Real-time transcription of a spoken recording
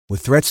With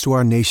threats to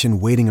our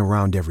nation waiting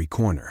around every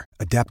corner,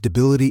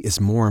 adaptability is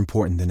more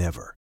important than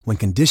ever. When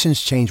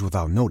conditions change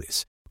without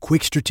notice,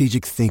 quick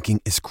strategic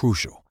thinking is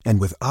crucial.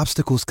 And with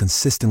obstacles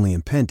consistently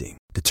impending,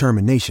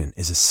 determination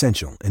is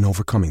essential in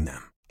overcoming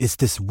them. It's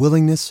this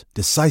willingness,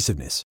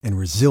 decisiveness, and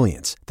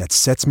resilience that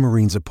sets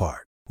Marines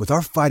apart. With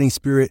our fighting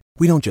spirit,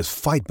 we don't just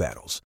fight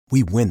battles,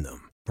 we win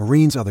them.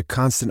 Marines are the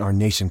constant our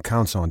nation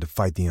counts on to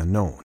fight the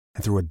unknown.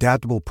 And through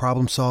adaptable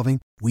problem solving,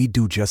 we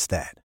do just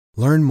that.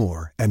 Learn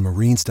more at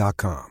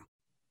marines.com.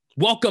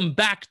 Welcome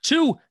back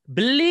to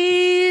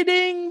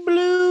Bleeding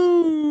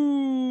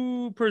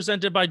Blue,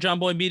 presented by John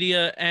Boy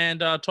Media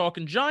and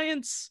Talking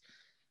Giants.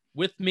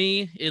 With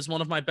me is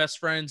one of my best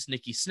friends,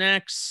 Nikki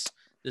Snacks.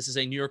 This is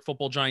a New York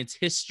Football Giants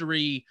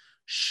history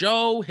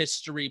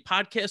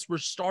podcast. We're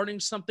starting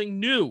something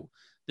new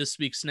this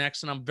week,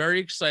 Snacks, and I'm very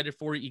excited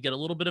for it. You get a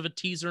little bit of a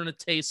teaser and a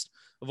taste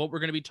of what we're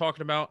going to be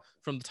talking about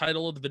from the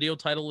title of the video,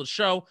 title of the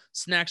show.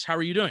 Snacks, how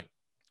are you doing?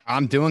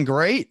 I'm doing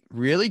great.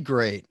 Really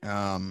great.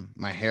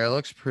 My hair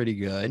looks pretty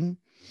good.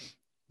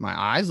 My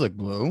eyes look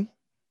blue.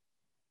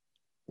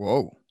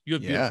 Whoa. You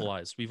have beautiful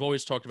eyes. We've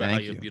always talked about how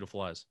you have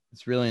beautiful eyes.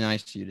 It's really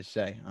nice of you to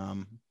say.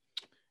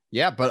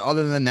 Yeah, but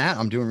other than that,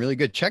 I'm doing really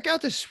good. Check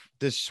out this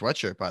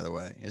sweatshirt, by the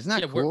way. Isn't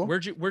that cool?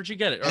 Where'd you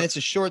get it? And it's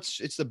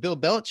it's the Bill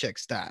Belichick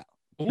style.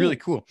 Ooh. Really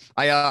cool.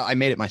 I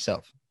made it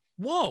myself.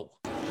 Whoa.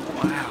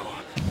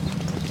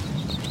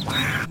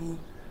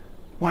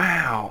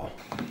 Wow.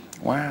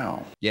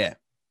 Yeah.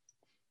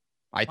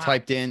 I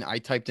typed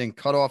in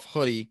cutoff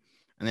hoodie,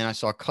 and then I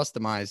saw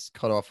customized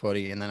cutoff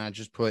hoodie, and then I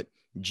just put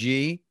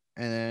G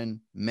and then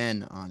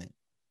men on it.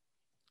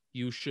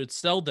 You should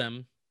sell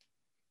them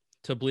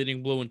to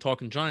Bleeding Blue and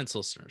Talking Giants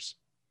listeners.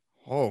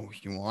 Oh,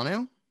 you want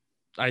to?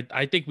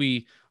 I think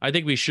we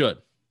should.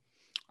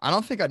 I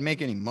don't think I'd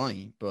make any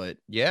money, but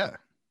yeah,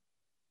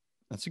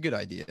 that's a good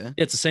idea.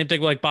 It's the same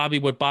thing like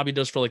what Bobby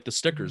does for like the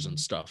stickers and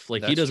stuff.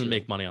 Like he doesn't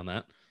make money on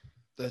that.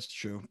 That's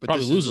true. But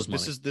probably loses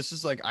money. This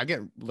is like, I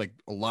get like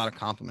a lot of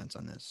compliments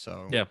on this.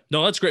 So yeah,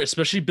 no, that's great.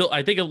 Especially Bill.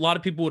 I think a lot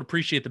of people would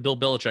appreciate the Bill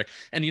Belichick.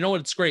 And you know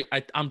what? It's great.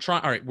 I'm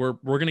trying. All right, we're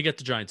going to get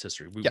to Giants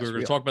history. We're going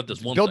to talk about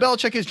this one. Bill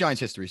Belichick is Giants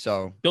history.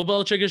 So Bill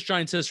Belichick is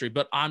Giants history,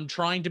 but I'm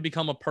trying to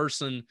become a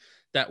person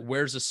that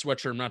wears a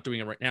sweatshirt. I'm not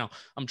doing it right now.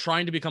 I'm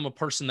trying to become a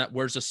person that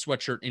wears a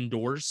sweatshirt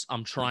indoors.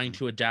 I'm trying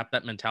to adapt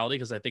that mentality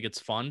because I think it's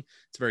fun.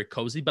 It's very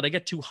cozy, but I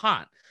get too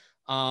hot.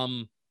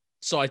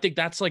 So I think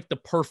that's like the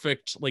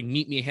perfect, like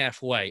meet me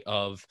halfway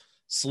of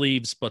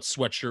sleeves, but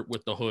sweatshirt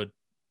with the hood,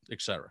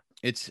 etc.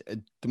 It's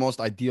the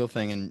most ideal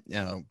thing.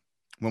 And,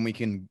 when we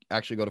can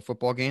actually go to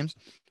football games,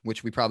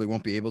 which we probably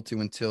won't be able to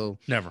until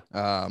never,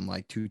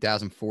 like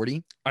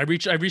 2040. I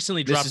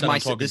recently dropped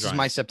This is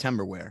my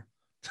September wear.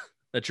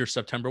 That's your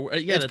September wear.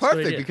 Yeah, it's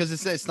perfect because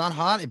it's not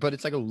hot, but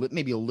it's like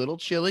maybe a little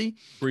chilly.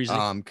 Breezy.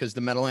 Because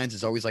the Meadowlands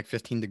is always like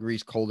 15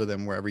 degrees colder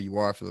than wherever you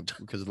are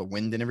because of the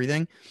wind and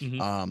everything.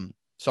 Mm-hmm.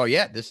 So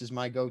yeah, this is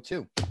my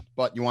go-to.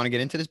 But you want to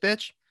get into this,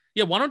 bitch?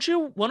 Yeah. Why don't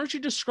you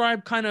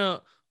describe kind of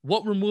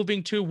what we're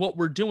moving to, what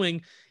we're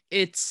doing?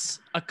 It's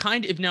a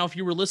kind of, if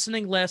you were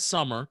listening last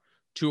summer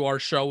to our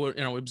show,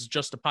 it was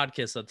just a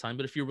podcast at the time,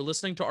 but if you were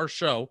listening to our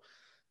show,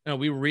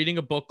 we were reading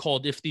a book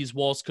called If These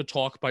Walls Could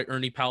Talk by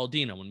Ernie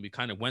Palladino, and we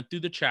kind of went through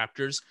the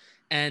chapters,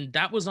 and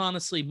that was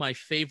honestly my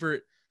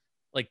favorite,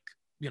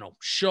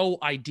 show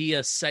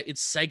idea,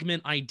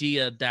 segment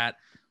idea that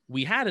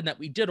we had and that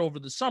we did over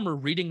the summer,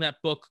 reading that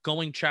book,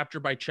 going chapter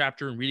by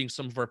chapter and reading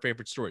some of our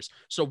favorite stories.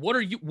 So what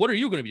are you going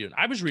to be doing?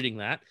 I was reading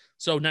that.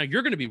 So now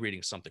you're going to be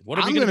reading something. What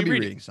are you going to be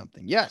reading?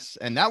 Something. Yes.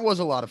 And that was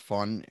a lot of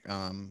fun.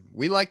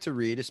 We like to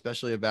read,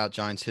 especially about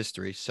Giants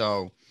history.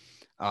 So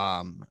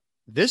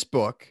this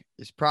book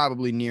is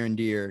probably near and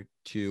dear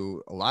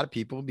to a lot of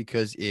people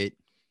because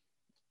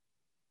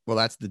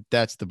that's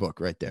the book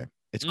right there.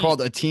 It's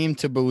called A Team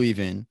to Believe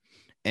In.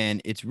 And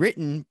it's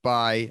written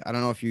by, I don't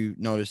know if you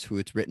noticed who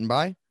it's written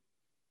by.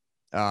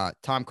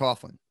 Tom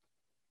Coughlin.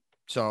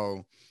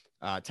 So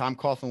Tom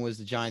Coughlin was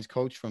the Giants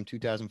coach from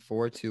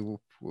 2004 to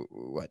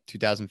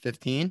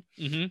 2015.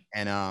 Mm-hmm.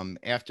 And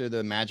after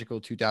the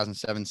magical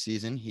 2007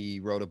 season, he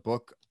wrote a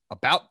book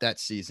about that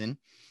season.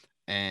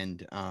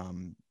 And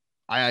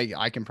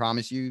I can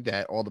promise you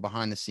that all the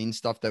behind the scenes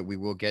stuff that we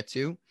will get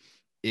to,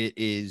 it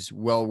is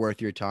well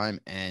worth your time.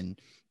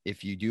 And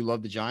if you do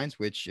love the Giants,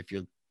 which if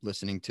you're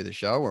listening to the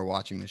show or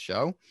watching the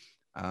show,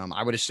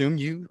 I would assume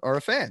you are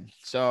a fan.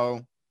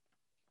 So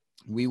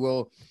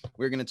we're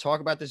going to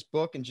talk about this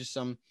book and just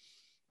some,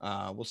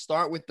 we'll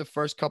start with the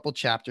first couple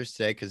chapters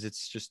today. Cause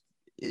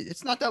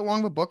it's not that long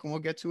of a book and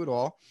we'll get to it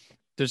all.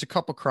 There's a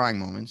couple crying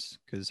moments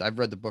because I've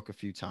read the book a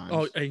few times.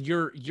 Oh, and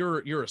you're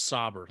a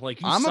sobber. Like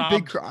I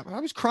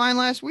was crying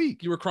last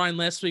week. You were crying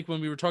last week when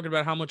we were talking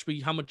about how much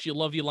you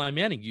love Eli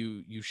Manning.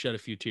 You shed a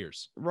few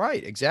tears.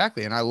 Right.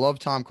 Exactly. And I love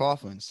Tom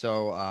Coughlin.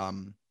 So,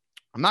 I'm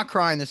not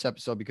crying this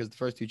episode because the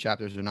first two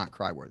chapters are not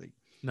cry worthy.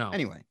 No.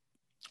 Anyway,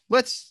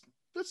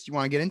 you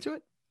want to get into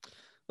it?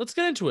 Let's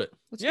get into it.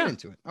 Let's get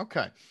into it.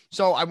 Okay.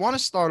 So I want to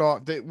start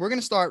off. We're going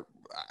to start.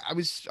 I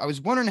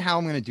was wondering how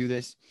I'm going to do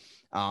this.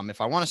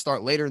 If I want to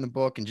start later in the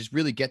book and just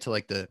really get to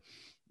like the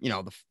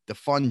the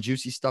fun,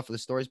 juicy stuff of the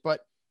stories.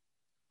 But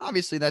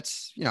obviously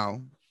that's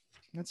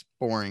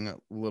boring a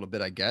little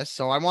bit, I guess.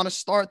 So I want to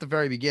start at the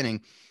very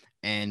beginning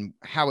and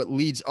how it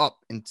leads up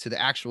into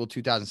the actual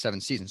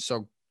 2007 season.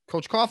 So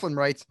Coach Coughlin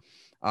writes,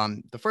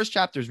 the first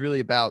chapter is really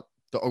about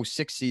the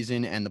 06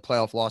 season and the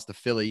playoff loss to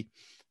Philly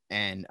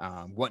and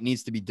what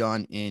needs to be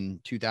done in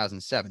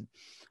 2007.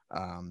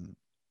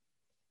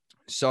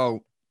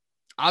 So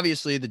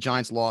obviously the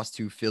Giants lost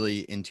to Philly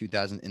in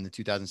the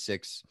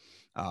 2006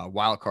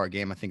 wild card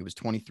game. I think it was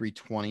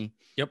 23-20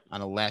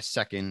 on a last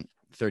second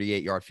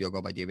 38-yard field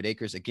goal by David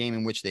Akers, a game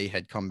in which they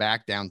had come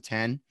back down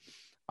 10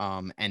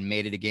 and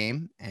made it a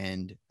game.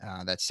 And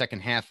that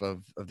second half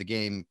of the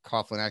game,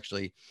 Coughlin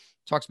actually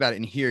talks about it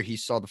in here. He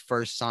saw the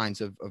first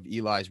signs of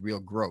Eli's real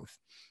growth.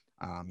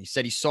 He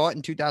said he saw it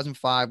in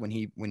 2005 when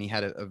he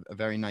had a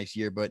very nice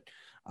year, but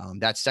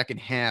that second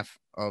half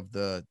of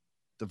the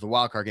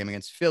wild card game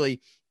against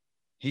Philly,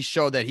 he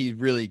showed that he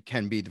really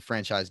can be the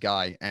franchise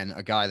guy and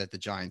a guy that the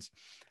Giants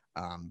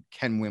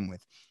can win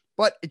with.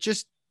 But it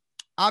just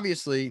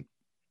obviously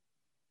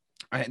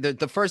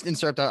the first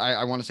insert that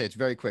I want to say, it's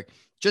very quick.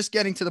 Just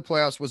getting to the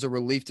playoffs was a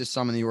relief to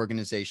some in the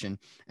organization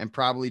and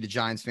probably to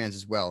Giants fans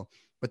as well.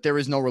 But there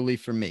is no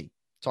relief for me,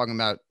 talking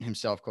about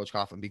himself, Coach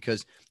Coughlin,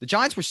 because the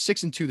Giants were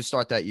 6-2 to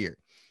start that year.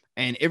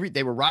 And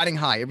they were riding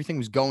high. Everything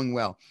was going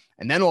well.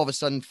 And then all of a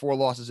sudden, 4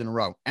 losses in a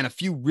row and a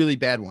few really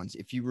bad ones.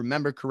 If you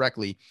remember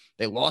correctly,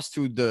 they lost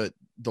to the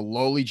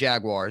lowly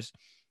Jaguars.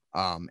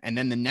 And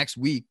then the next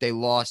week, they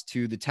lost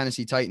to the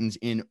Tennessee Titans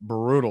in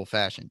brutal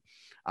fashion.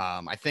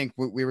 I think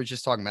we were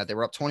just talking about, they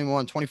were up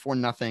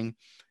 24-0.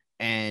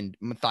 And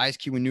Matthias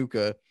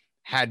Kiwanuka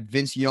had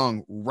Vince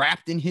Young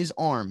wrapped in his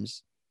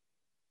arms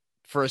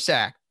for a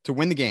sack to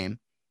win the game.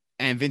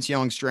 And Vince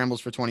Young scrambles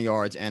for 20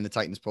 yards and the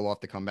Titans pull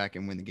off the comeback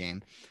and win the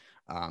game.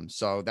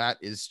 So that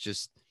is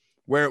just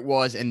where it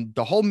was. And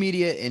the whole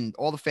media and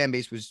all the fan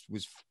base was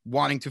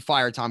wanting to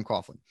fire Tom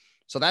Coughlin.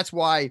 So that's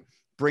why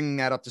bringing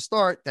that up to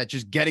start, that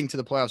just getting to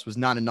the playoffs was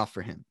not enough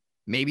for him.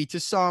 Maybe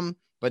to some,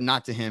 but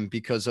not to him,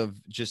 because of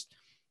just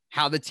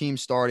how the team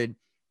started,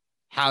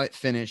 how it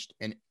finished,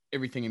 and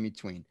everything in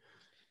between.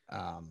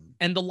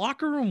 And the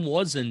locker room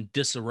was in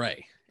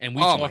disarray. And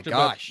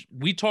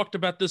we talked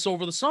about this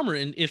over the summer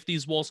in If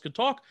These Walls Could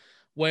Talk,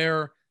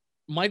 where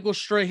Michael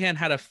Strahan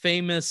had a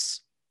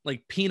famous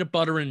like peanut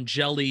butter and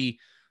jelly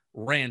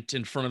rant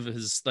in front of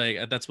his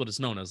thing. That's what it's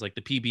known as, like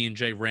the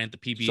PB&J rant, the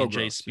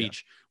PB&J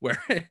speech,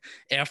 where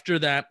after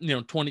that,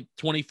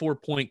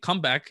 24-point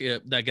comeback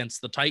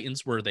against the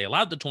Titans, where they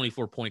allowed the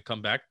 24-point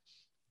comeback,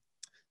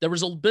 there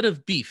was a bit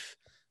of beef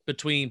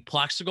between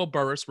Plaxico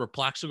Burress, where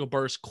Plaxico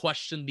Burress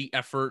questioned the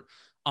effort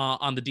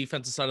on the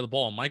defensive side of the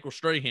ball. And Michael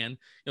Strahan,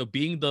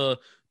 being the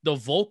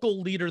vocal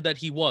leader that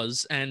he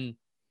was, and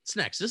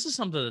Snacks, this is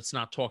something that's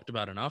not talked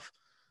about enough.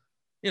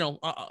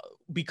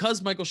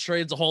 Because Michael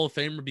Strahan's a Hall of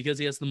Famer, because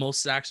he has the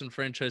most sacks in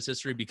franchise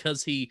history,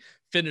 because he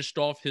finished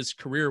off his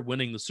career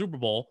winning the Super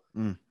Bowl.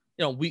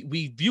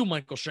 We view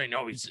Michael Strahan,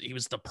 he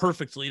was the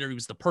perfect leader. He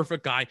was the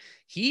perfect guy.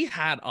 He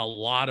had a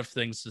lot of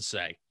things to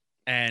say.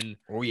 And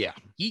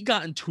he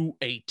got into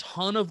a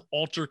ton of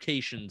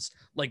altercations,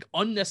 like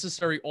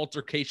unnecessary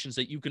altercations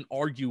that you can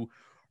argue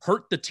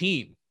hurt the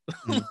team.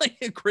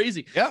 Like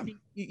crazy. Yeah.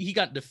 He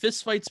got into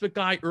fist fights with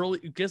guys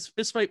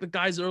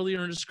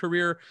earlier in his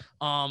career,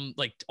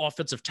 like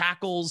offensive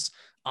tackles,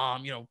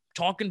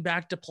 talking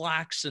back to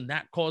Plax, and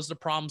that caused a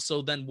problem.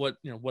 So then what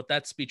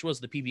that speech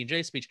was, the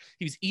PB&J speech,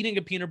 he was eating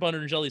a peanut butter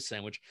and jelly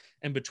sandwich,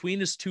 and between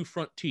his 2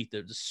 front teeth,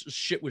 the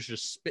shit was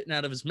just spitting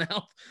out of his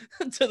mouth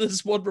to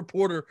this one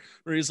reporter,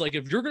 where he's like,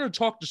 if you're going to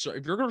talk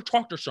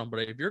to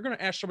somebody, if you're going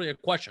to ask somebody a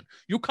question,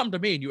 you come to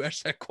me and you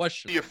ask that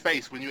question. Your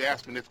face when you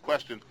ask me this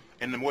question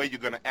and the way you're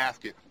going to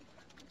ask it.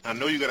 I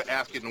know you're going to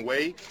ask it in a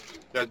way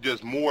that's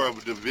just more of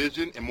a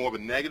division and more of a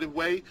negative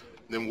way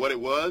than what it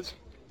was.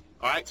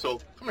 All right, so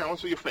come here. I want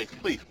to see your face.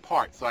 Please,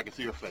 part so I can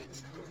see your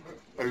face.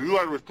 If you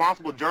are a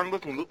responsible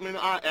journalist and look me in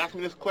the eye, ask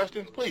me this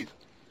question, please.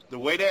 The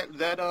way that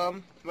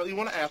you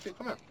want to ask it,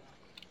 come here.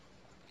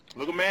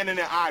 Look a man in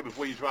the eye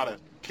before you try to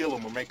kill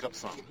him or make up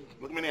something.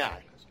 Look him in the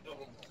eye.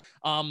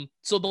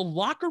 So the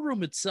locker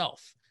room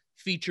itself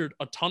featured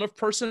a ton of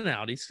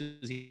personalities.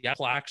 He had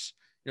Plax,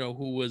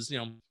 who was,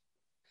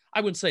 I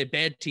wouldn't say a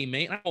bad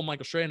teammate. I don't call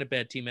Michael Strahan a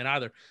bad teammate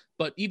either.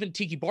 But even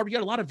Tiki Barber, you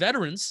had a lot of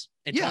veterans.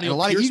 And a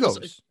lot of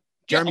egos.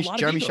 Jeremy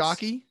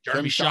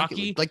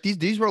Shockey. Like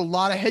these were a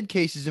lot of head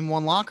cases in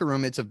one locker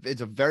room. It's a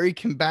very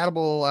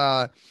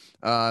compatible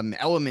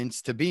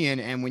elements to be in.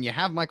 And when you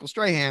have Michael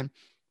Strahan,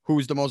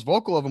 who's the most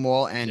vocal of them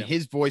all, and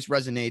his voice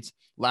resonates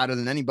louder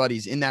than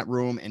anybody's in that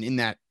room and in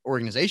that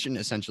organization,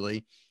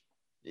 essentially,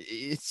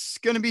 it's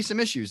going to be some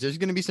issues. There's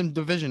going to be some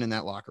division in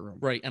that locker room.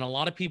 Right. And a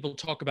lot of people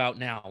talk about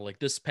now, like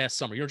this past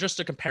summer, just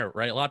to compare it,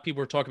 right? A lot of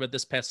people are talking about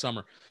this past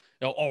summer.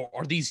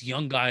 Are these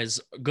young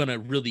guys going to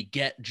really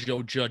get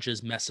Joe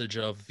Judge's message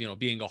of,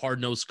 being a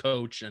hard-nosed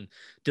coach and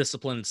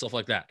discipline and stuff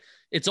like that?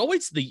 It's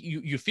always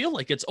you feel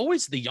like it's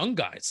always the young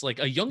guys. Like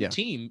a young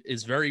team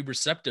is very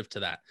receptive to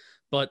that.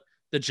 But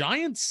the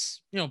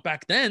Giants,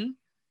 back then,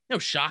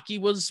 Shockey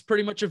was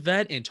pretty much a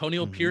vet.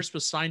 Antonio Pierce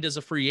was signed as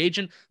a free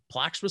agent.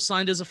 Plax was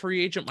signed as a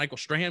free agent. Michael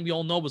Strahan, we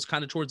all know, was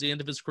kind of towards the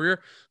end of his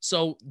career.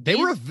 So they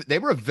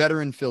were a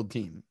veteran-filled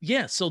team.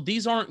 Yeah, so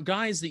these aren't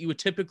guys that you would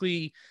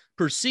typically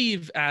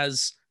perceive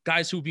as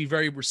guys who would be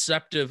very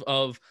receptive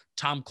of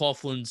Tom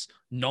Coughlin's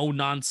no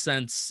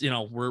nonsense.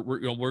 We're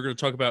going to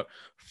talk about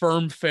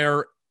firm,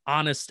 fair,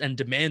 honest, and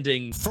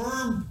demanding.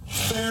 Firm,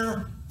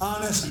 fair,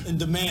 honest, and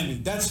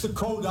demanding. That's the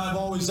code I've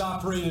always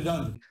operated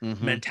under.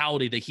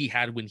 Mentality that he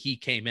had when he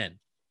came in.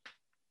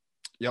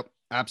 Yep,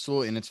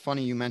 absolutely. And it's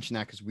funny you mentioned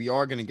that because we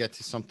are going to get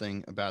to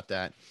something about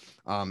that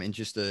in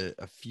just a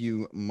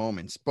few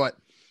moments. But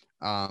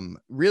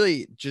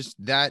really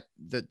just that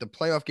the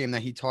playoff game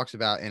that he talks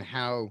about and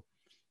how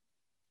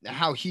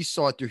he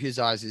saw it through his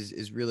eyes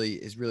is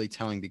really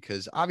telling,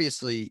 because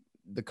obviously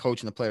the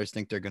coach and the players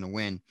think they're going to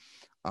win.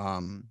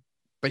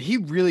 But he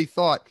really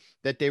thought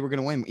that they were going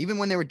to win. Even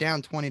when they were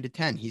down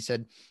 20-10, he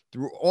said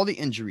through all the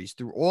injuries,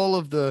 through all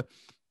of the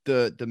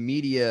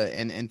media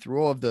and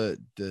through all of the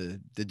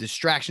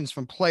distractions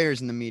from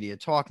players in the media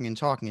talking,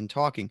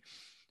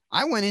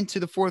 I went into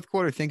the fourth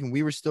quarter thinking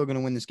we were still going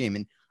to win this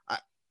game.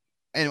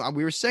 And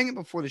we were saying it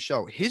before the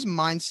show, his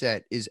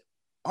mindset is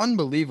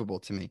unbelievable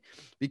to me,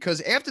 because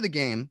after the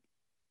game,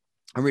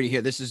 I'm ready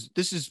here. This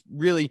is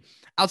really,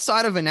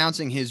 outside of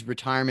announcing his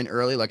retirement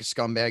early, like a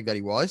scumbag that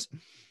he was,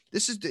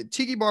 this is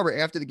Tiki Barber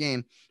after the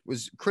game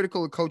was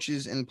critical of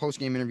coaches in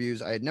post-game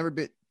interviews. I have never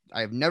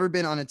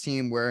been on a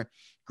team where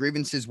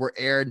grievances were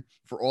aired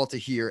for all to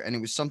hear, and it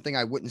was something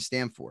I wouldn't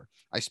stand for.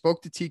 I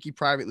spoke to Tiki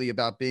privately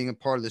about being a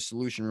part of the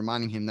solution,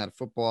 reminding him that a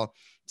football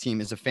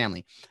team is a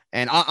family.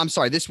 And I'm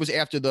sorry, this was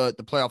after the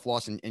playoff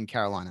loss in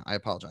Carolina. I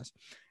apologize.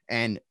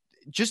 And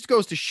just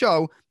goes to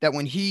show that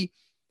when he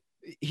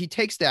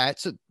takes that,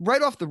 so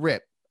right off the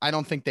rip, I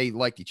don't think they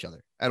liked each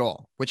other at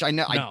all, which I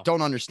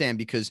don't understand,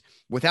 because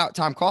without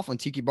Tom Coughlin,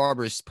 Tiki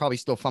Barber is probably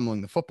still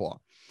fumbling the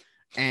football.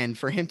 And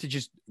for him to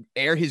just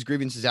air his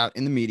grievances out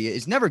in the media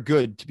is never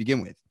good to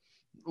begin with,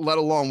 let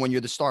alone when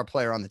you're the star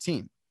player on the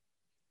team.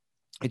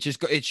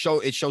 It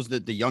shows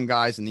the young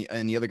guys and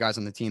the other guys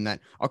on the team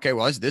that, okay,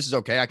 well, this is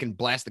okay. I can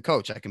blast the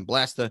coach. I can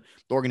blast the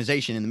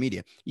organization in the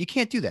media. You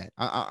can't do that.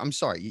 I'm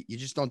sorry. You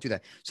just don't do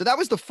that. So that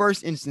was the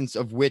first instance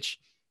of which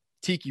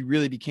Tiki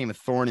really became a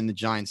thorn in the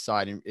Giants'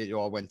 side, and it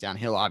all went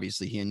downhill.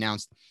 Obviously, he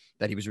announced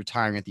that he was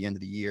retiring at the end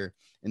of the year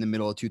in the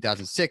middle of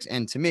 2006.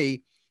 And to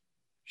me,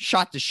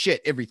 shot to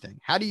shit everything.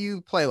 How do you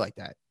play like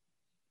that?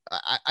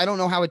 I don't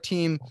know how a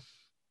team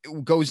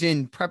goes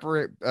in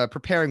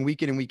preparing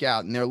week in and week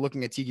out, and they're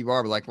looking at Tiki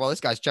Barber like, well,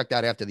 this guy's checked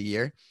out after the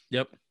year.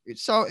 Yep.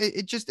 So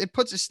it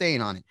puts a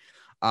stain on it.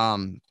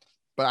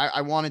 But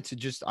I wanted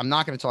to I'm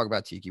not going to talk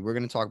about Tiki. We're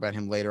going to talk about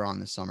him later on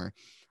this summer.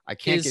 I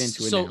can't get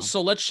into it now.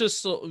 So let's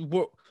just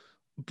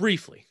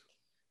briefly,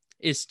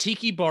 is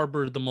Tiki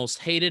Barber the most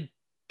hated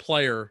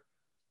player,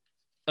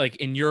 like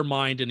in your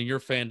mind and in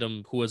your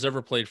fandom, who has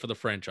ever played for the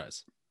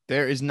franchise?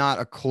 There is not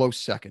a close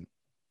second.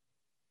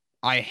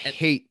 I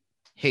hate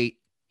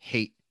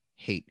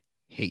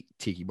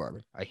Tiki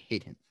Barber. I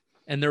hate him.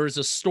 And there is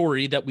a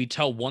story that we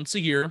tell once a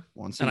year.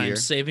 I'm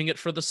saving it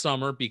for the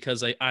summer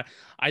because I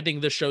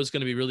think this show is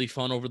going to be really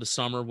fun over the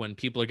summer when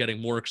people are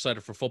getting more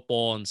excited for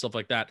football and stuff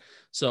like that.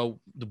 So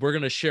we're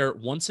going to share it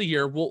once a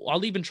year.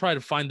 I'll even try to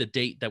find the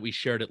date that we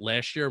shared it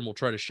last year, and we'll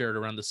try to share it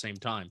around the same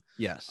time.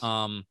 Yes.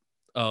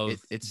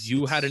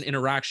 You had an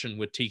interaction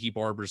with Tiki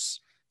Barber's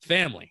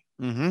family.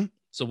 Mm-hmm.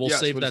 So we'll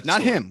save that.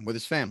 Not him, with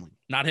his family.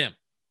 Not him.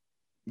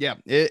 Yeah,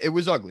 it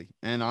was ugly,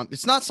 and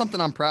it's not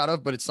something I'm proud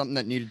of, but it's something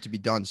that needed to be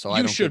done. So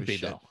I don't should give a be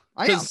shit. though.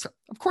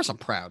 Of course I'm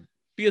proud,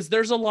 because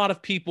there's a lot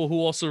of people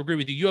who also agree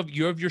with you.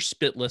 You have your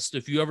spit list.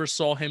 If you ever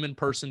saw him in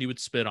person, you would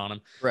spit on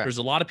him. Correct. There's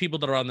a lot of people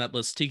that are on that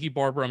list. Tiki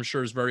Barber, I'm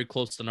sure, is very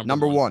close to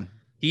number one.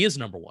 He is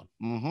number one.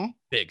 Mm-hmm.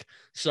 Big.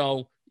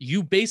 So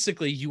you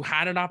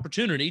had an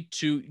opportunity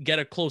to get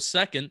a close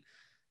second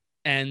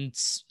and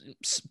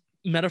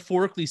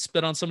metaphorically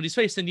spit on somebody's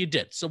face, and you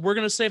did. So we're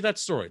gonna save that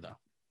story though.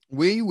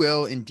 We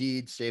will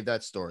indeed save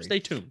that story. Stay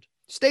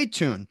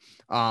tuned.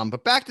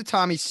 But back to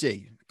Tommy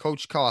C,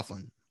 Coach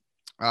Coughlin.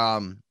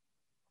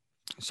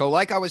 So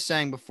like I was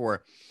saying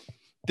before,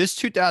 this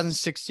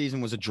 2006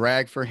 season was a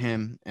drag for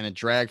him and a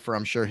drag for,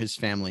 I'm sure, his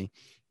family,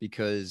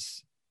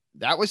 because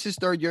that was his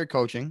third year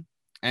coaching.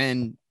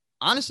 And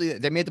honestly,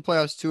 they made the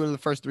playoffs 2 of the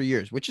first 3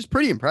 years, which is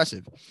pretty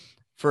impressive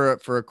for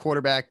a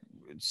quarterback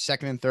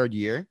second and third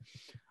year.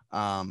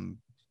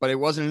 But it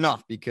wasn't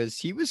enough, because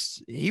he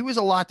was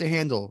a lot to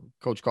handle,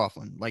 Coach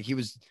Coughlin. Like, he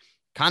was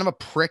kind of a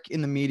prick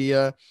in the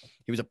media.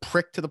 He was a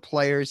prick to the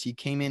players. He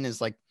came in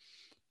as like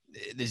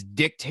this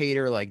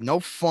dictator, like no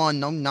fun,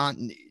 no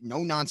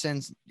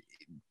nonsense.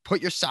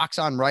 Put your socks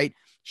on right.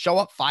 Show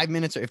up 5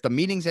 minutes. If the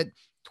meeting's at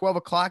 12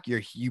 o'clock,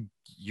 you're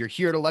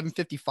here at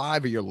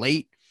 11:55 or you're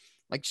late.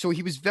 Like, so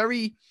he was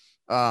very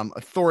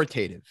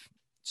authoritative.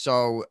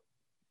 So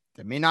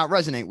that may not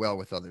resonate well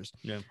with others.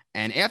 Yeah.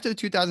 And after the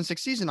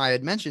 2006 season, I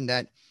had mentioned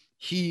that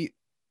he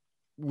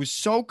was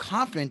so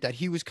confident that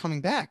he was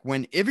coming back,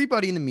 when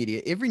everybody in the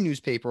media, every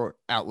newspaper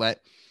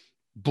outlet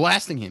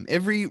blasting him.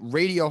 Every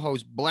radio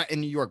host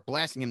in New York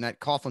blasting him that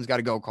Coughlin's got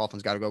to go,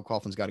 Coughlin's got to go,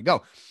 Coughlin's got to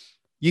go.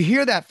 You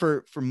hear that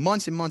for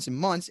months and months and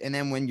months, and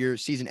then when your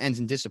season ends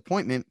in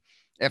disappointment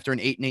after an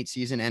 8-8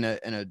 season and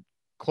a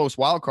close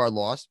wild card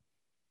loss,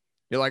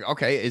 you're like,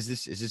 okay, is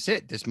this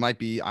it? This might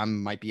be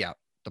out.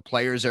 The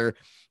players are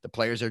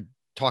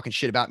talking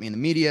shit about me in the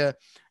media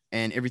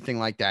and everything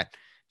like that.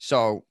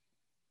 So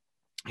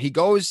he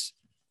goes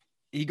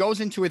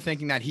into it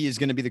thinking that he is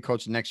going to be the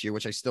coach next year,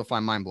 which I still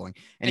find mind blowing.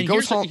 And he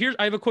goes home.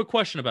 I have a quick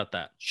question about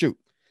that. Shoot.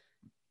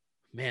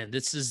 Man,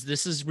 this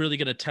is really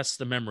going to test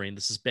the memory, and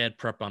this is bad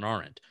prep on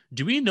our end.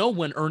 Do we know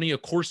when Ernie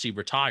Accorsi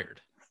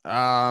retired?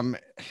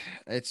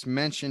 It's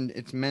mentioned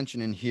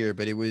in here,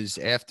 but it was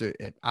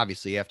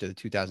obviously after the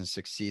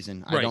 2006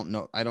 season. Right.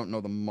 I don't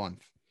know the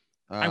month.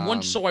 I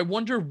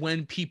wonder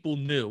when people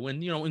knew,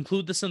 and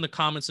include this in the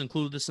comments,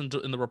 include this in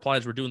the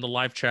replies. We're doing the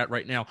live chat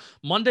right now.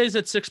 Mondays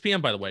at 6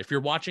 p.m. By the way, if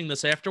you're watching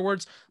this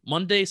afterwards,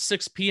 Monday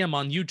 6 p.m.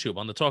 on YouTube,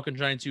 on the Talking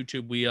Giants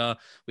YouTube. We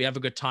have a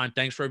good time.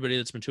 Thanks for everybody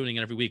that's been tuning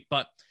in every week.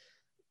 But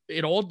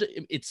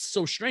it's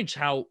so strange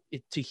to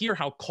hear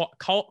how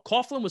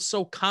Coughlin was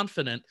so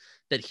confident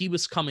that he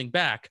was coming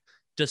back,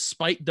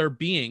 despite there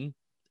being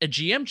a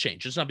GM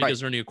change. It's not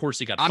because Ernie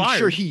Accorsi got fired. I'm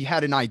sure he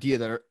had an idea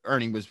that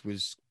Ernie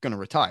was going to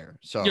retire.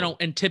 So,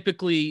 and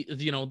typically,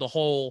 the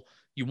whole,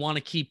 you want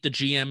to keep the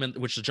GM, and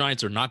which the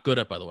Giants are not good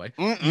at, by the way.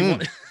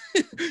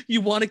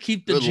 You want to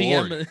keep the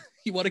GM. Lord.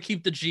 You want to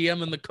keep the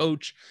GM and the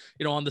coach,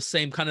 on the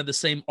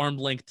same arm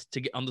length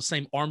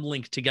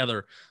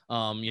together.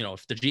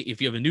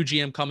 If you have a new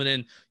GM coming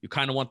in, you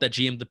kind of want that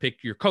GM to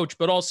pick your coach,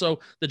 but also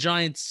the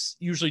Giants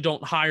usually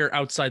don't hire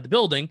outside the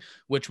building,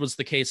 which was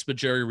the case with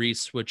Jerry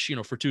Reese, which,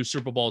 for 2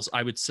 Super Bowls,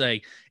 I would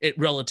say it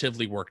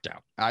relatively worked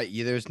out.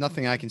 There's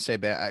nothing I can say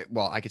bad.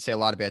 I could say a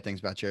lot of bad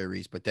things about Jerry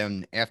Reese, but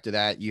then after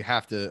that, you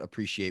have to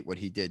appreciate what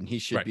he did, and he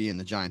should be in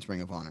the Giants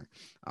Ring of Honor.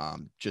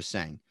 Just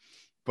saying.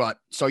 But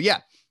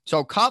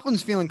so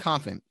Coughlin's feeling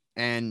confident,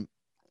 and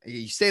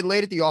he stayed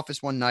late at the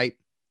office one night.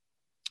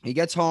 He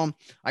gets home.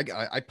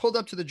 I pulled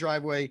up to the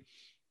driveway,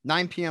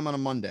 9 p.m. on a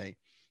Monday.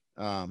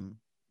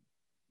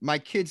 My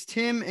kids,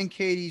 Tim and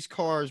Katie's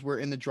cars were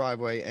in the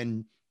driveway,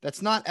 and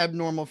that's not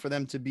abnormal for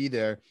them to be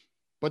there.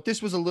 But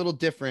this was a little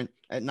different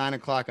at 9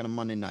 o'clock on a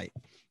Monday night.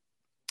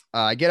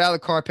 I get out of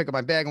the car, pick up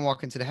my bag, and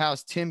walk into the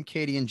house. Tim,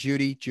 Katie, and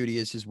Judy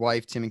is his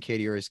wife. Tim and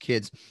Katie are his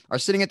kids, are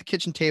sitting at the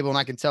kitchen table, and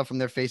I can tell from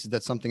their faces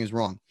that something is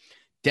wrong.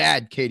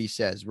 Dad, Katie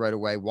says right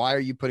away, why are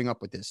you putting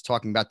up with this?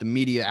 Talking about the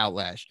media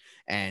outlash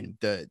and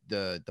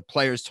the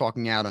players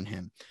talking out on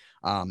him.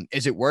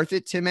 Is it worth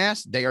it? Tim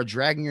asked. They are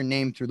dragging your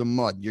name through the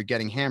mud. You're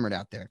getting hammered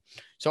out there.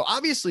 So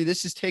obviously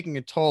this is taking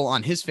a toll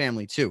on his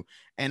family too.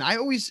 And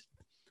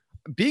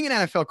being an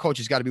NFL coach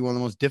has got to be one of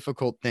the most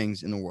difficult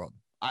things in the world.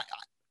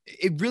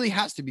 It really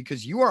has to,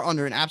 because you are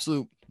under an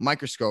absolute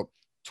microscope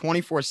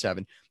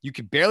 24/7. You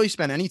could barely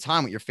spend any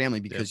time with your family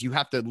because you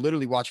have to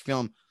literally watch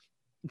film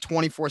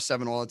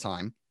 24/7 all the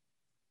time.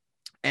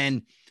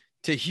 And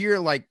to hear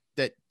like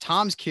that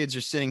Tom's kids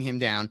are sitting him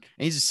down,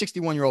 and he's a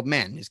 61-year-old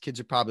man. His kids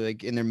are probably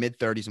like in their mid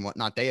 30s and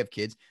whatnot. They have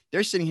kids.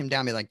 They're sitting him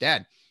down, be like,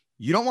 Dad,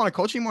 you don't want to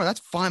coach anymore? That's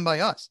fine by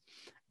us.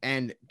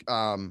 And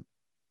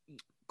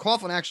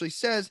Coughlin actually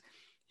says,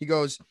 he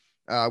goes,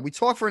 we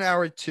talk for an hour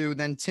or two,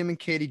 then Tim and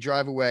Katie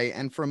drive away.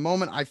 And for a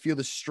moment, I feel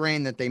the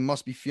strain that they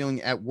must be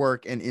feeling at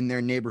work and in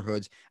their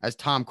neighborhoods as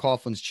Tom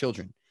Coughlin's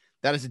children.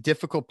 That is a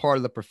difficult part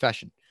of the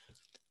profession.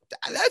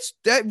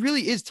 That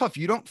really is tough.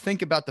 You don't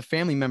think about the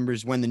family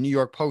members when the New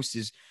York Post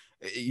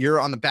you're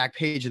on the back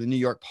page of the New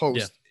York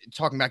Post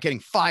talking about getting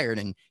fired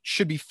and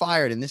should be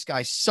fired. And this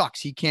guy sucks.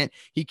 He can't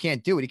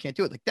do it. He can't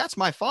do it. Like, that's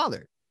my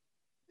father.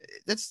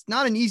 That's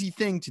not an easy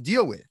thing to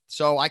deal with.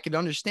 So I could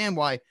understand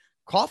why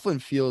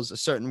Coughlin feels a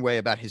certain way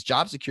about his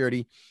job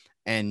security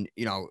and,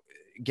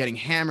 getting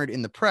hammered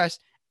in the press,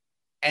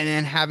 and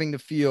then having to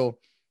feel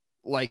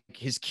like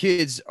his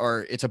kids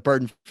it's a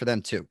burden for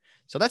them too.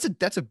 So that's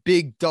a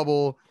big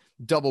double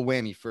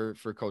whammy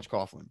for Coach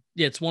Coughlin.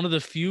 Yeah, it's one of the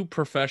few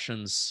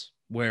professions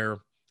where,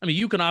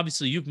 you can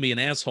be an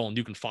asshole and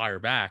you can fire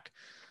back,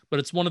 but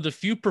it's one of the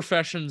few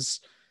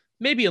professions,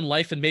 maybe in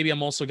life, and maybe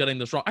I'm also getting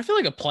this wrong, I feel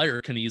like a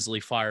player can easily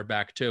fire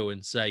back too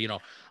and say,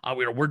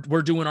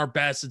 we're doing our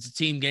best. It's a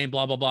team game,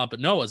 blah, blah, blah.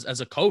 But no,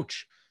 as a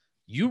coach,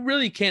 you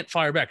really can't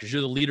fire back because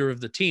you're the leader of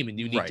the team, and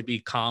you need to be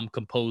calm,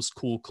 composed,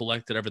 cool,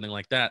 collected, everything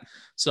like that.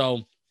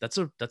 So that's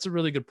a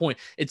really good point.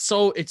 It's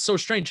so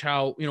strange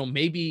how,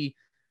 maybe,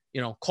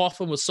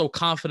 Coughlin was so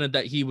confident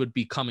that he would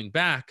be coming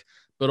back,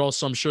 but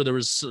also I'm sure there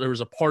was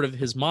a part of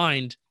his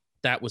mind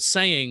that was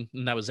saying,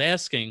 and that was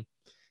asking,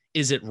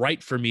 is it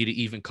right for me to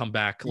even come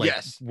back? Like,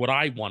 would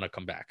I want to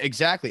come back?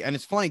 Exactly. And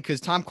it's funny because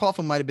Tom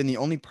Coughlin might have been the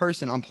only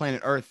person on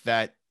planet Earth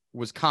that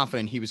was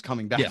confident he was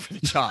coming back for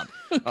the job.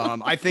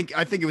 I think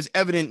it was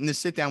evident in the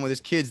sit down with his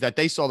kids that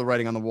they saw the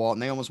writing on the wall,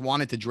 and they almost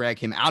wanted to drag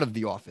him out of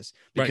the office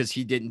because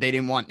they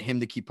didn't want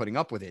him to keep putting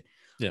up with it.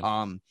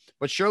 Yeah.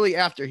 But shortly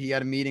after, he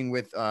had a meeting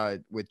with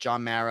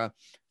John Mara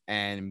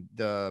and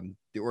the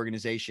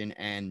organization,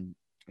 and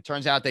it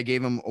turns out they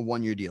gave him a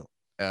 1-year deal.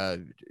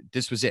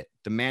 this was it.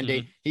 The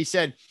mandate. He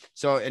said,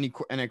 so,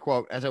 and I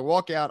quote, "As I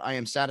walk out, I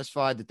am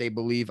satisfied that they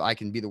believe I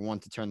can be the one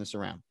to turn this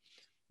around.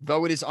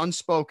 Though it is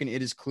unspoken,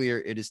 it is clear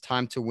it is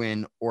time to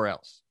win or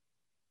else."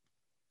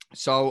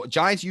 So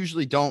Giants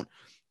usually don't,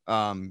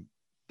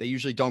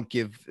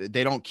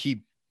 they don't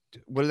keep,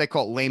 what do they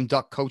call it? Lame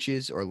duck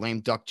coaches or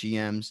lame duck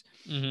GMs.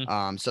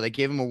 So they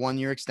gave him a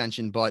 1-year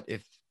extension, but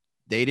if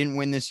they didn't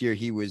win this year,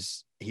 he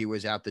was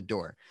out the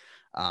door.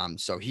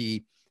 So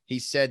he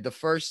said the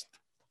first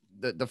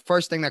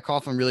thing that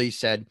Coughlin really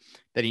said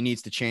that he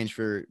needs to change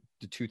for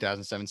the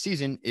 2007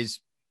 season is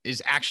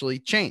actually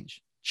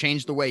change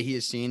the way he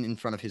is seen in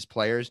front of his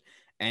players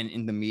and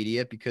in the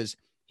media, because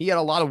he had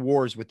a lot of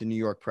wars with the New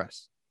York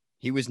press.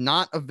 He was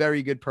not a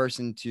very good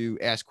person to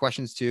ask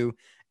questions to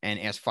and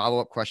ask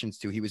follow-up questions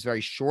to. He was very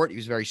short, he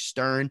was very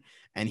stern,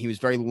 and he was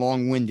very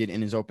long-winded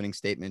in his opening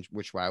statement,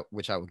 which I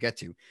will get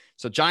to.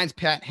 So Giants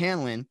Pat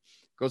Hanlon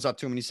goes up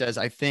to him and he says,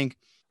 "I think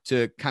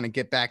to kind of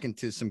get back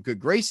into some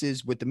good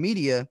graces with the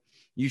media,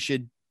 you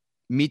should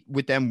meet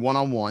with them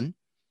one-on-one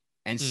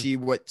and see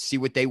what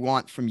they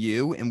want from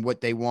you and what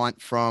they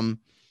want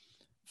from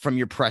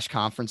your press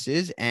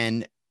conferences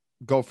and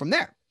go from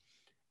there."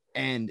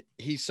 And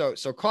so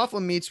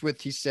Coughlin meets with,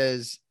 he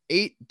says,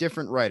 8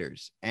 different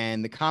writers,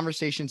 and the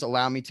conversations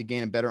allow me to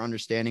gain a better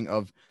understanding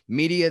of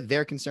media,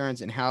 their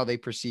concerns, and how they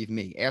perceive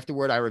me.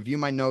 Afterward, I review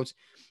my notes.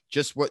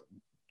 Just what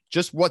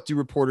do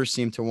reporters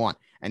seem to want?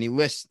 And he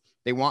lists,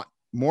 they want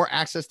more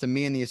access to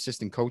me and the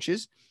assistant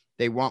coaches.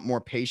 They want more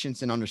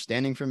patience and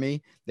understanding from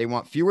me. They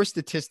want fewer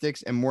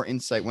statistics and more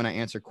insight when I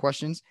answer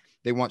questions.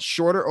 They want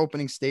shorter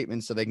opening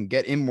statements so they can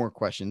get in more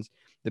questions.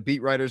 The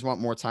beat writers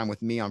want more time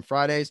with me on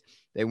Fridays.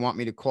 They want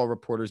me to call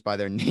reporters by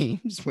their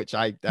names,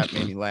 that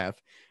made me laugh.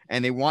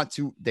 And they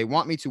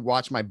want me to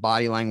watch my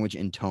body language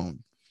and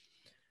tone.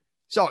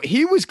 So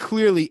he was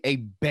clearly a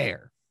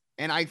bear.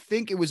 And I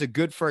think it was a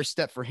good first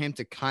step for him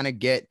to kind of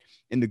get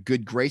in the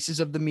good graces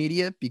of the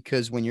media,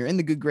 because when you're in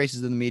the good graces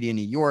of the media in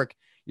New York,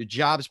 your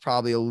job is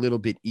probably a little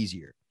bit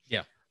easier.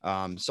 Yeah.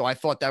 So I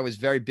thought that was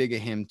very big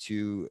of him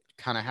to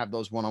kind of have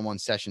those one-on-one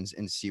sessions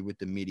and see what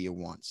the media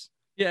wants.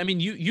 Yeah. I mean,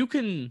 you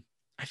can,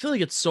 I feel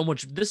like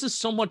this is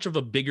so much of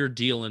a bigger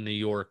deal in New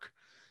York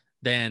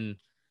than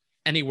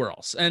anywhere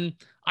else. And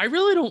I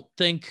really don't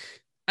think,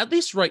 at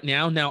least right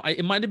now,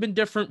 it might've been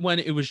different when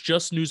it was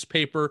just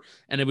newspaper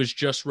and it was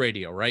just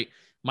radio, right?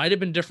 Might've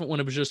been different when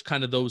it was just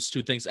kind of those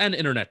two things, and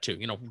internet too,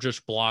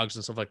 just blogs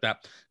and stuff like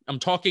that. I'm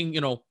talking,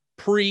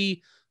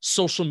 pre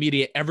social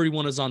media,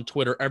 everyone is on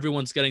Twitter.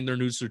 Everyone's getting their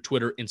news through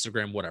Twitter,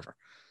 Instagram, whatever.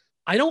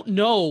 I don't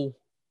know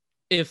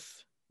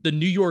if the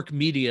New York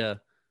media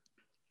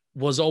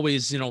was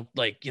always,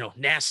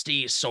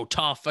 nasty, so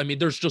tough. I mean,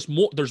 there's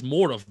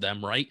more of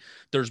them, right?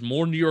 There's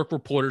more New York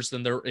reporters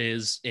than there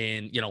is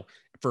in,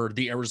 for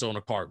the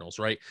Arizona Cardinals,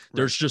 right?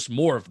 There's just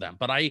more of them,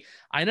 but I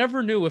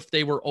never knew if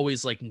they were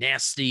always like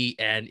nasty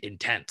and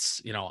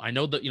intense. I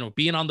know that,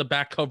 being on the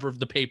back cover of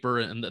the paper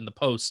and the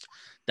Post,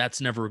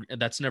 that's never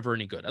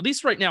any good. At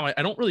least right now,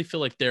 I don't really feel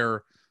like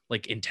they're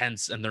like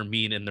intense and they're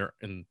mean and they're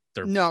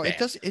no,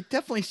 bad. It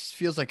definitely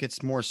feels like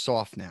it's more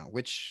soft now,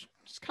 which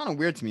is kind of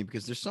weird to me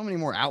because there's so many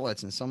more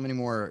outlets and so many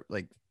more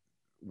like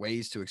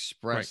ways to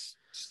express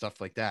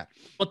stuff like that.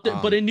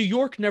 But in New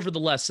York,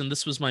 nevertheless, and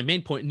this was my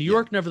main point, in New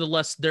York,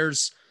 nevertheless,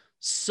 there's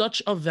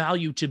such a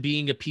value to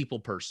being a people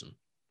person.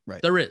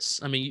 Right. There is.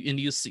 I mean, and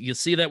you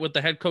see that with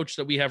the head coach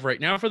that we have right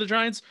now for the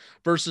Giants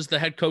versus the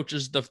head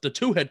coaches, the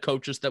 2 head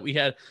coaches that we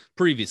had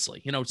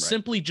previously,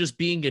 simply just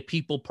being a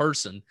people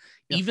person,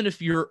 even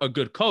if you're a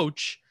good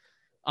coach.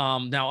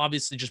 Now,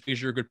 obviously, just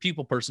because you're a good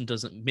people person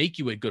doesn't make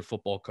you a good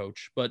football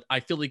coach, but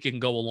I feel like it can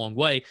go a long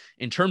way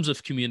in terms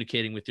of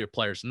communicating with your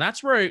players. And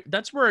that's where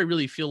I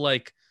really feel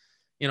like,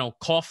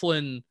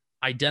 Coughlin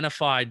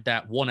identified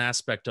that one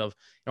aspect of,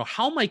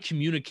 how am I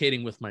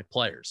communicating with my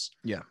players?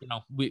 Yeah.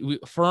 We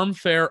firm,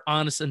 fair,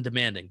 honest, and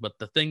demanding. But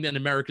the thing that in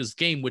America's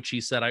Game, which he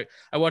said,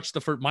 I watched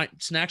my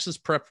Snacks'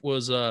 prep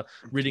was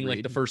reading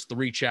like the first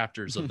 3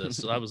 chapters of this.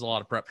 So that was a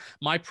lot of prep.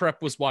 My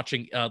prep was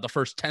watching the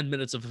first 10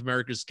 minutes of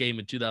America's Game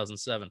in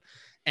 2007.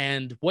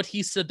 And what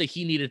he said that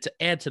he needed to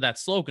add to that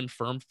slogan,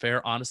 firm,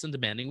 fair, honest, and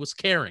demanding, was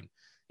caring.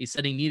 He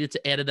said he needed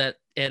to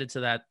add to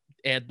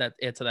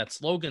that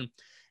slogan,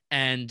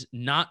 and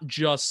not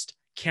just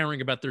caring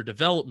about their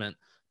development,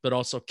 but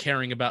also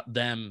caring about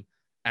them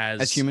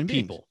as human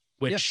people,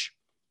 which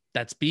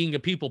that's being a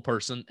people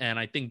person. And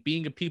I think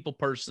being a people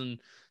person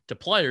to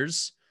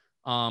players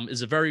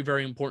is a very,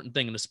 very important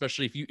thing. And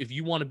especially if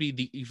you want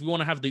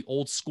to have the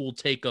old school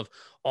take of,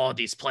 oh,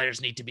 these players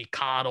need to be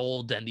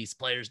coddled and these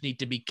players need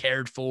to be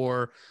cared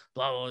for,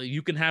 blah, blah, blah,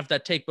 you can have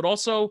that take, but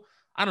also,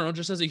 I don't know,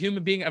 just as a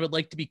human being, I would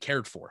like to be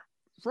cared for.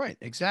 Right.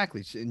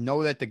 Exactly. So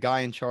know that the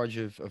guy in charge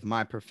of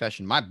my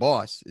profession, my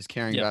boss, is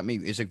caring about me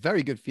is a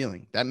very good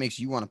feeling. That makes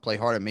you want to play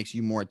harder. It makes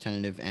you more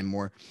attentive and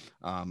more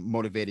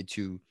motivated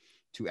to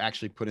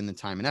actually put in the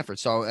time and effort.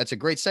 So that's a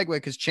great segue,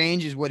 because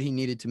change is what he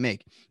needed to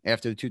make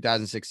after the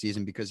 2006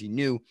 season, because he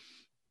knew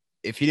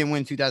if he didn't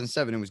win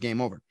 2007, it was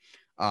game over.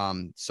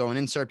 So an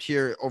insert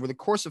here: over the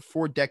course of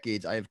 4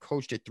 decades, I have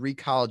coached at 3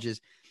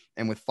 colleges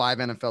and with 5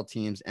 NFL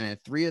teams. And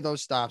at 3 of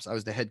those stops, I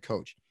was the head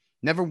coach.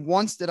 Never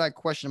once did I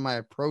question my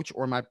approach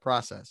or my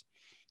process.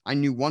 I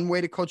knew one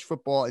way to coach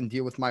football and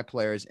deal with my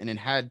players, and it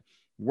had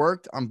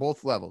worked on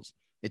both levels.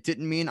 It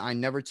didn't mean I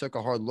never took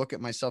a hard look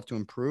at myself to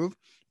improve,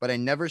 but I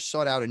never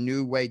sought out a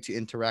new way to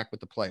interact with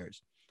the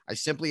players. I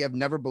simply have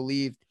never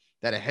believed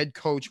that a head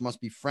coach must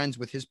be friends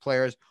with his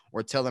players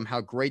or tell them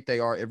how great they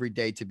are every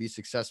day to be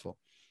successful.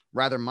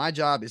 Rather, my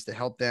job is to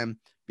help them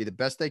be the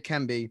best they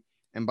can be,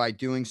 and by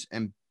doing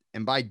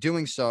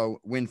so,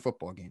 win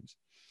football games.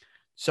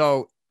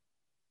 So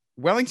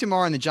Wellington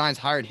Mara and the Giants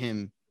hired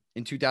him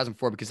in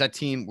 2004 because that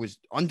team was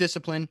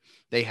undisciplined.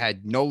 They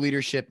had no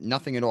leadership,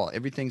 nothing at all.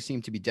 Everything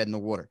seemed to be dead in the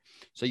water.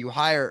 So you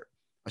hire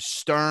a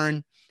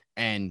stern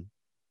and,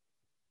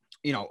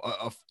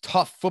 a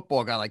tough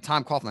football guy like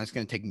Tom Coughlin that's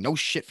going to take no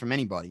shit from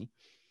anybody.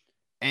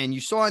 And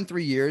you saw in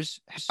 3 years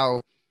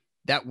how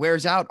that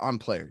wears out on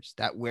players,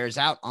 that wears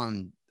out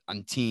on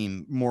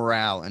team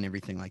morale and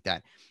everything like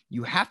that.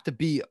 You have to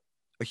be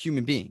a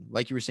human being.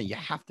 Like you were saying, you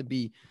have to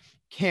be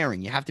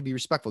caring. You have to be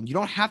respectful. You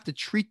don't have to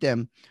treat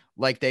them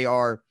like they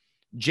are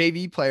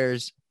JV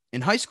players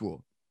in high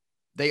school.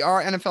 They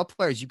are NFL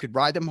players. You could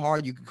ride them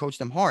hard. You could coach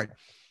them hard,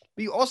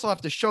 but you also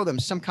have to show them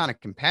some kind of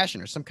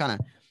compassion or some kind of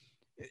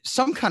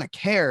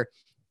care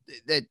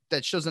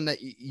that shows them that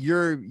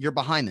you're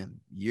behind them.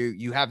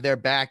 You have their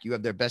back. You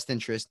have their best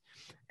interest.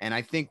 And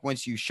I think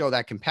once you show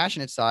that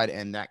compassionate side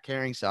and that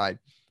caring side,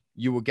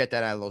 you will get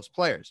that out of those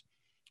players.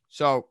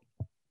 So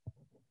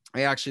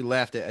I actually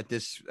laughed at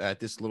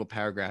this little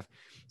paragraph.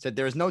 It said,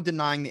 there is no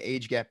denying the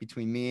age gap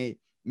between me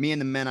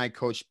and the men I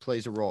coach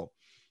plays a role.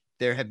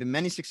 There have been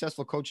many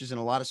successful coaches in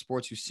a lot of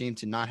sports who seem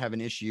to not have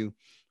an issue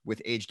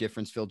with age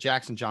difference. Phil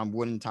Jackson, John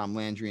Wooden, Tom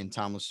Landry, and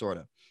Tom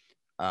Lasorda.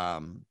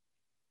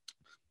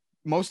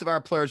 Most of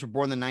our players were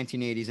born in the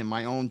 1980s, and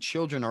my own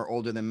children are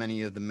older than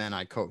many of the men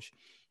I coach.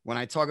 When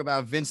I talk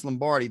about Vince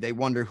Lombardi, they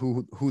wonder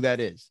who that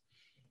is.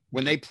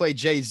 When they play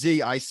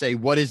Jay-Z, I say,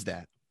 what is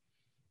that?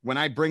 When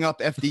I bring up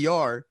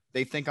FDR,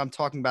 they think I'm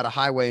talking about a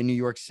highway in New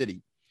York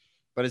City.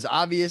 But as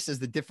obvious as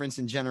the difference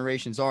in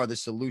generations are, the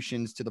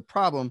solutions to the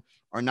problem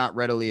are not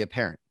readily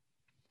apparent.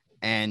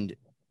 And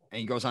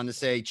he goes on to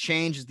say,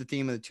 change is the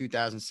theme of the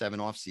 2007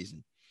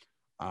 offseason.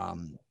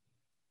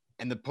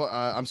 And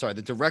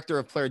the director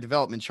of player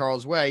development,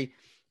 Charles Way,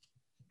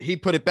 he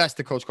put it best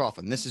to Coach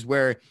Coughlin. This is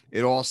where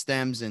it all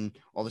stems and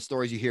all the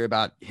stories you hear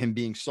about him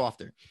being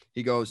softer.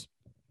 He goes,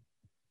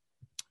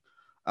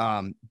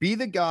 be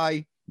the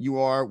guy you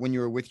are when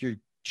you're with your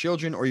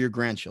children or your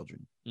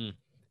grandchildren.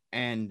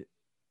 And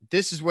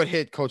this is what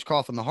hit Coach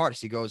Coughlin the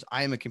hardest. He goes,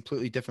 I am a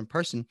completely different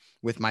person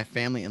with my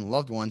family and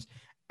loved ones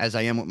as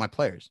I am with my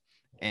players.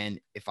 And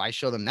if I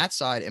show them that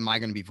side, am I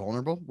going to be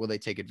vulnerable? Will they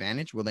take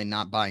advantage? Will they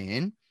not buy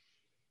in?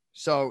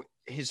 So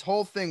his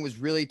whole thing was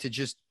really to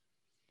just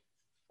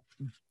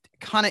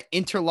kind of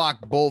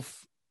interlock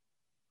both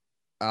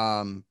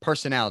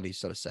personalities,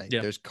 so to say.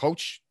 Yeah. There's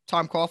Coach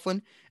Tom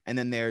Coughlin, and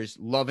then there's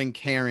loving,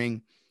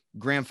 caring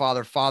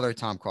father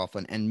Tom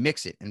Coughlin, and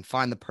mix it and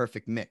find the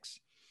perfect mix.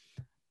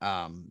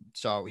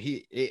 So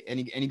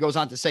he goes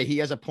on to say, he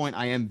has a point.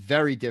 I am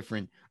very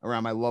different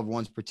around my loved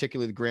ones,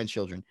 particularly the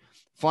grandchildren.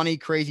 Funny,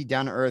 crazy,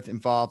 down to earth,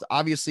 involved.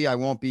 Obviously, I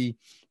won't be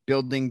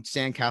building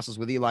sandcastles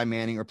with Eli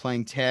Manning or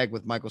playing tag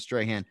with Michael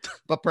Strahan,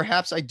 but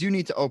perhaps I do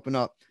need to open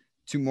up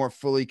to more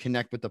fully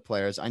connect with the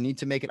players. I need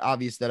to make it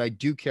obvious that I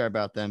do care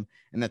about them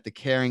and that the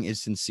caring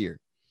is sincere.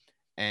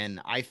 And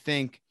I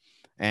think,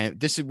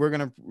 and we're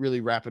going to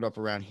really wrap it up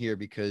around here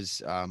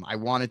because I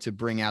wanted to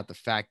bring out the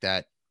fact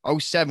that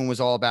 2007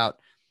 was all about,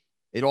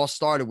 it all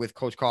started with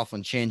Coach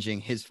Coughlin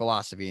changing his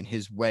philosophy and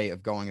his way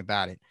of going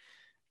about it.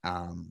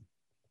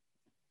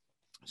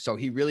 So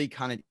he really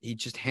he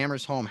just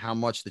hammers home how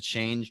much the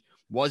change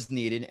was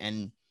needed,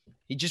 and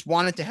he just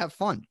wanted to have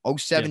fun.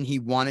 2007, He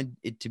wanted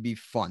it to be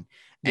fun.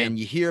 And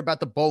you hear about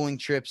the bowling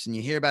trips and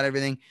you hear about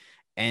everything.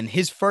 And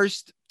his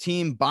first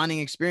team bonding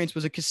experience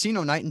was a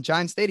casino night in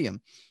Giant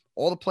Stadium.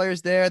 All the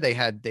players there, they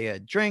had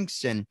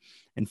drinks and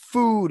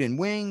food and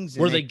wings.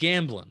 And Were they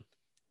gambling?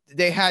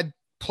 They had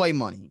play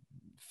money.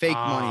 Fake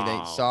money.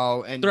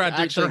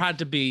 There had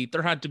to be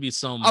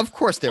some. Of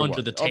course there under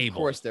was. the table. Of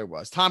course there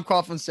was. Coach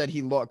Coughlin said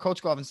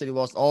he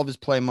lost all of his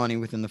play money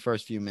within the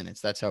first few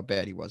minutes. That's how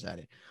bad he was at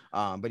it.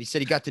 But he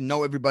said he got to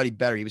know everybody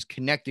better. He was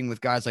connecting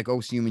with guys like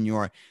Osi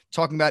Umenyiora,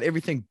 talking about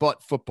everything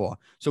but football.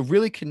 So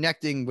really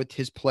connecting with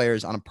his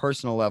players on a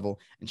personal level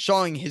and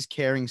showing his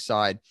caring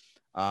side.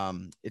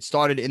 It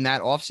started in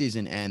that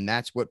offseason, and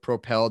that's what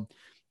propelled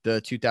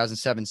the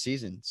 2007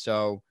 season.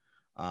 So,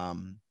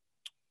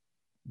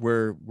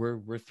 we're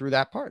through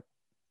that part.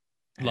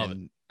 Love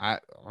and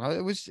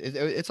it.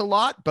 It's a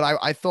lot, but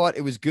I thought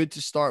it was good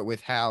to start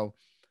with how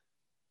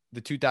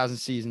the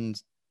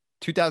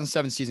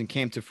 2007 season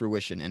came to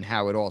fruition and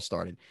how it all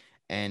started.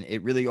 And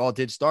it really all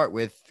did start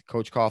with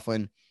Coach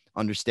Coughlin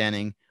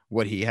understanding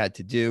what he had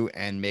to do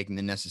and making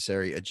the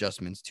necessary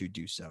adjustments to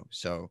do so.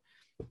 So,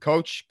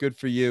 Coach, good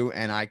for you.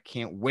 And I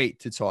can't wait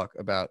to talk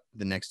about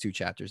the next 2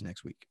 chapters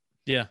next week.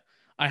 Yeah.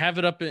 I have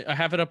it up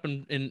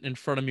in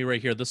front of me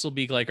right here. This will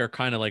be like our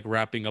kind of like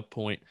wrapping up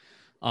point.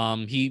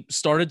 He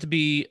started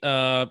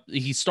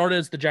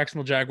as the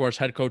Jacksonville Jaguars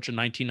head coach in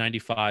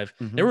 1995.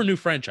 They were a new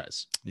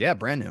franchise. Yeah,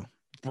 brand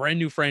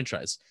new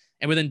franchise.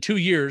 And within 2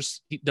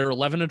 years, they're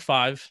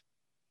 11-5.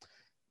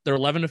 They're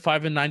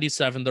 11-5 in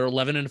 97. They're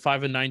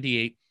 11-5 in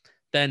 98.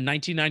 Then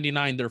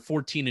 1999, they're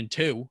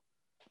 14-2,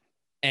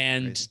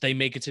 and Crazy. they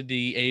make it to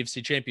the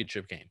AFC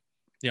Championship game.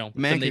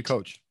 Man could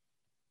coach.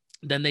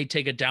 Then they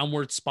take a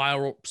downward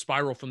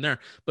spiral from there.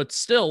 But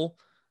still,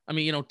 I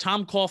mean,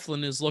 Tom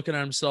Coughlin is looking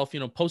at himself,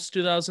 post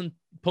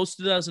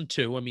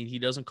 2002. I mean, he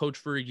doesn't coach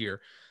for a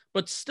year,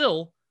 but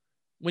still,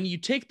 when you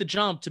take the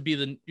jump to be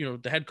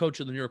the head coach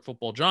of the New York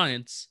Football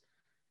Giants,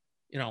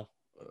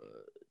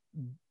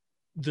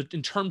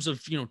 in terms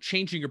of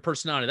changing your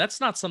personality, that's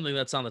not something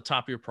that's on the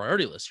top of your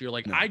priority list. You're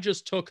like, no. I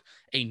just took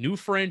a new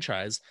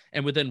franchise,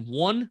 and within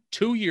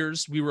 1-2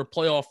 years we were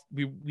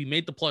we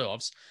made the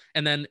playoffs,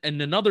 and then in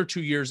another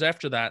 2 years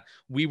after that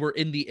we were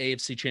in the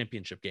AFC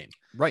Championship game.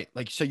 Right.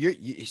 Like, so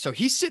so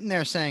he's sitting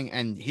there saying,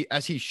 and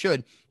he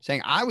should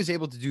saying, I was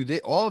able to do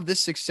all of this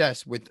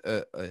success with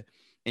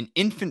an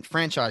infant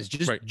franchise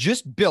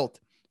just built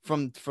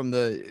from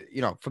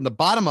the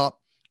bottom up,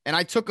 and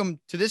I took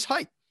them to this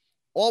height.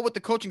 All with the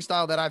coaching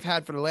style that I've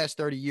had for the last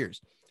 30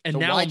 years. And so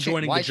now I'm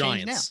joining the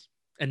Giants.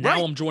 And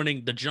now I'm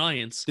joining the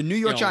Giants. The New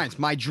York Giants,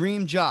 my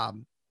dream job.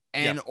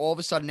 And all of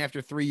a sudden,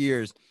 after 3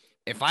 years,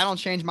 if I don't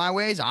change my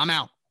ways, I'm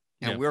out.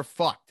 And we're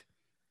fucked.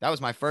 That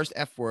was my first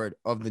F word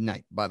of the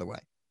night, by the way.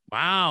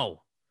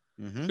 Wow.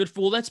 Good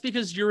fool. That's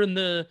because you're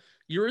in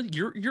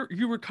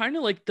you were kind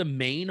of like the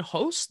main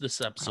host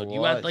this episode.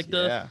 You had like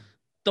the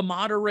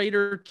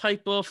moderator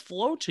type of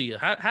flow to you.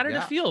 How did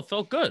it feel? It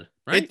felt good,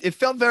 right? It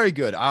felt very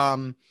good.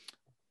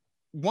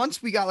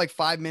 Once we got like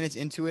 5 minutes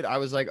into it, I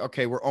was like,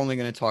 okay, we're only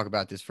going to talk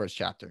about this first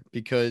chapter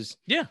because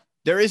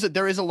there is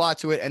a lot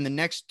to it. And the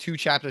next 2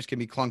 chapters can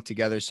be clunked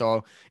together.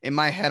 So in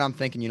my head, I'm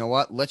thinking, you know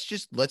what,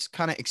 let's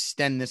kind of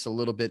extend this a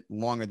little bit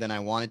longer than I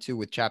wanted to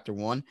with chapter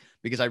 1,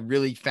 because I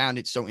really found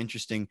it so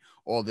interesting.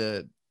 All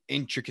the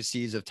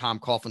intricacies of Tom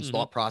Coughlin's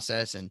thought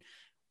process and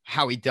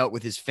how he dealt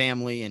with his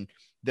family and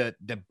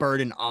the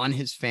burden on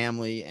his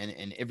family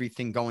and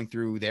everything going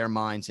through their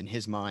minds and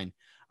his mind.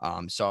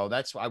 So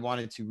that's why I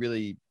wanted to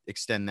really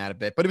extend that a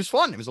bit, but it was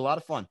fun. It was a lot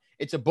of fun.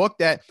 It's a book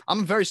that I'm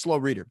a very slow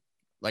reader.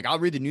 Like, I'll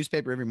read the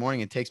newspaper every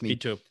morning. It takes me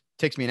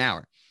an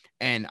hour,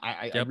 and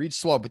I read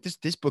slow, but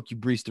this book you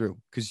breeze through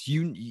because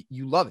you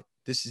love it.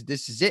 This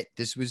is it.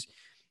 This was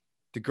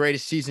the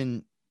greatest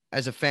season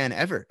as a fan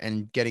ever.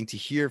 And getting to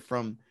hear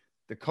from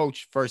the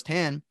coach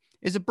firsthand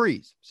is a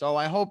breeze. So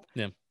I hope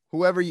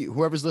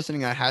whoever's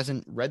listening that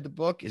hasn't read the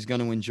book is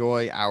going to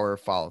enjoy our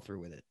follow through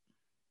with it.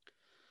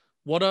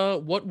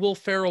 What Will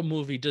Ferrell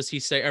movie does he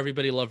say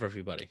everybody love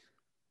everybody?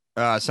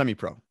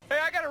 Semi-Pro. Hey,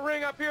 I got a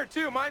ring up here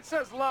too. Mine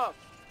says love.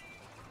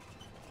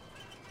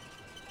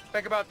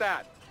 Think about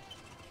that.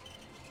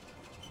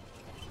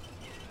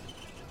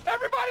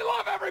 Everybody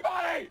love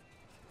everybody.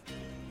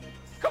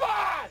 Come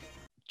on.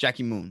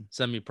 Jackie Moon.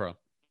 Semi-Pro.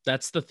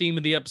 That's the theme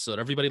of the episode.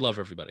 Everybody love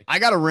everybody. I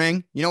got a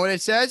ring. You know what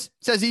it says?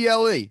 It says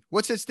ELE.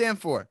 What's it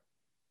stand for?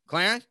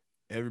 Clarence?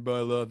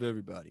 Everybody love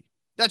everybody.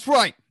 That's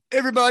right.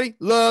 Everybody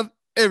love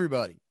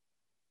everybody.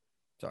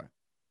 Sorry.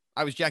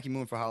 I was Jackie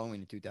Moon for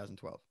Halloween in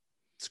 2012.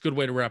 It's a good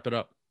way to wrap it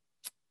up.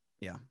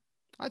 Yeah,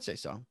 I'd say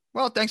so.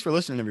 Well, thanks for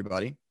listening,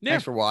 everybody. Yeah.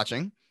 Thanks for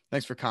watching.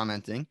 Thanks for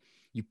commenting.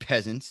 You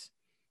peasants.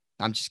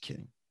 I'm just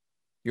kidding.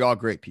 You're all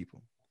great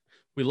people.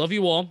 We love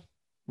you all.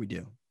 We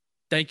do.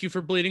 Thank you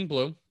for Bleeding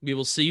Blue. We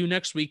will see you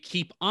next week.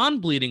 Keep on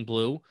bleeding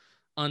blue.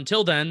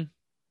 Until then,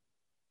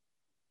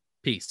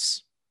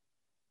 peace.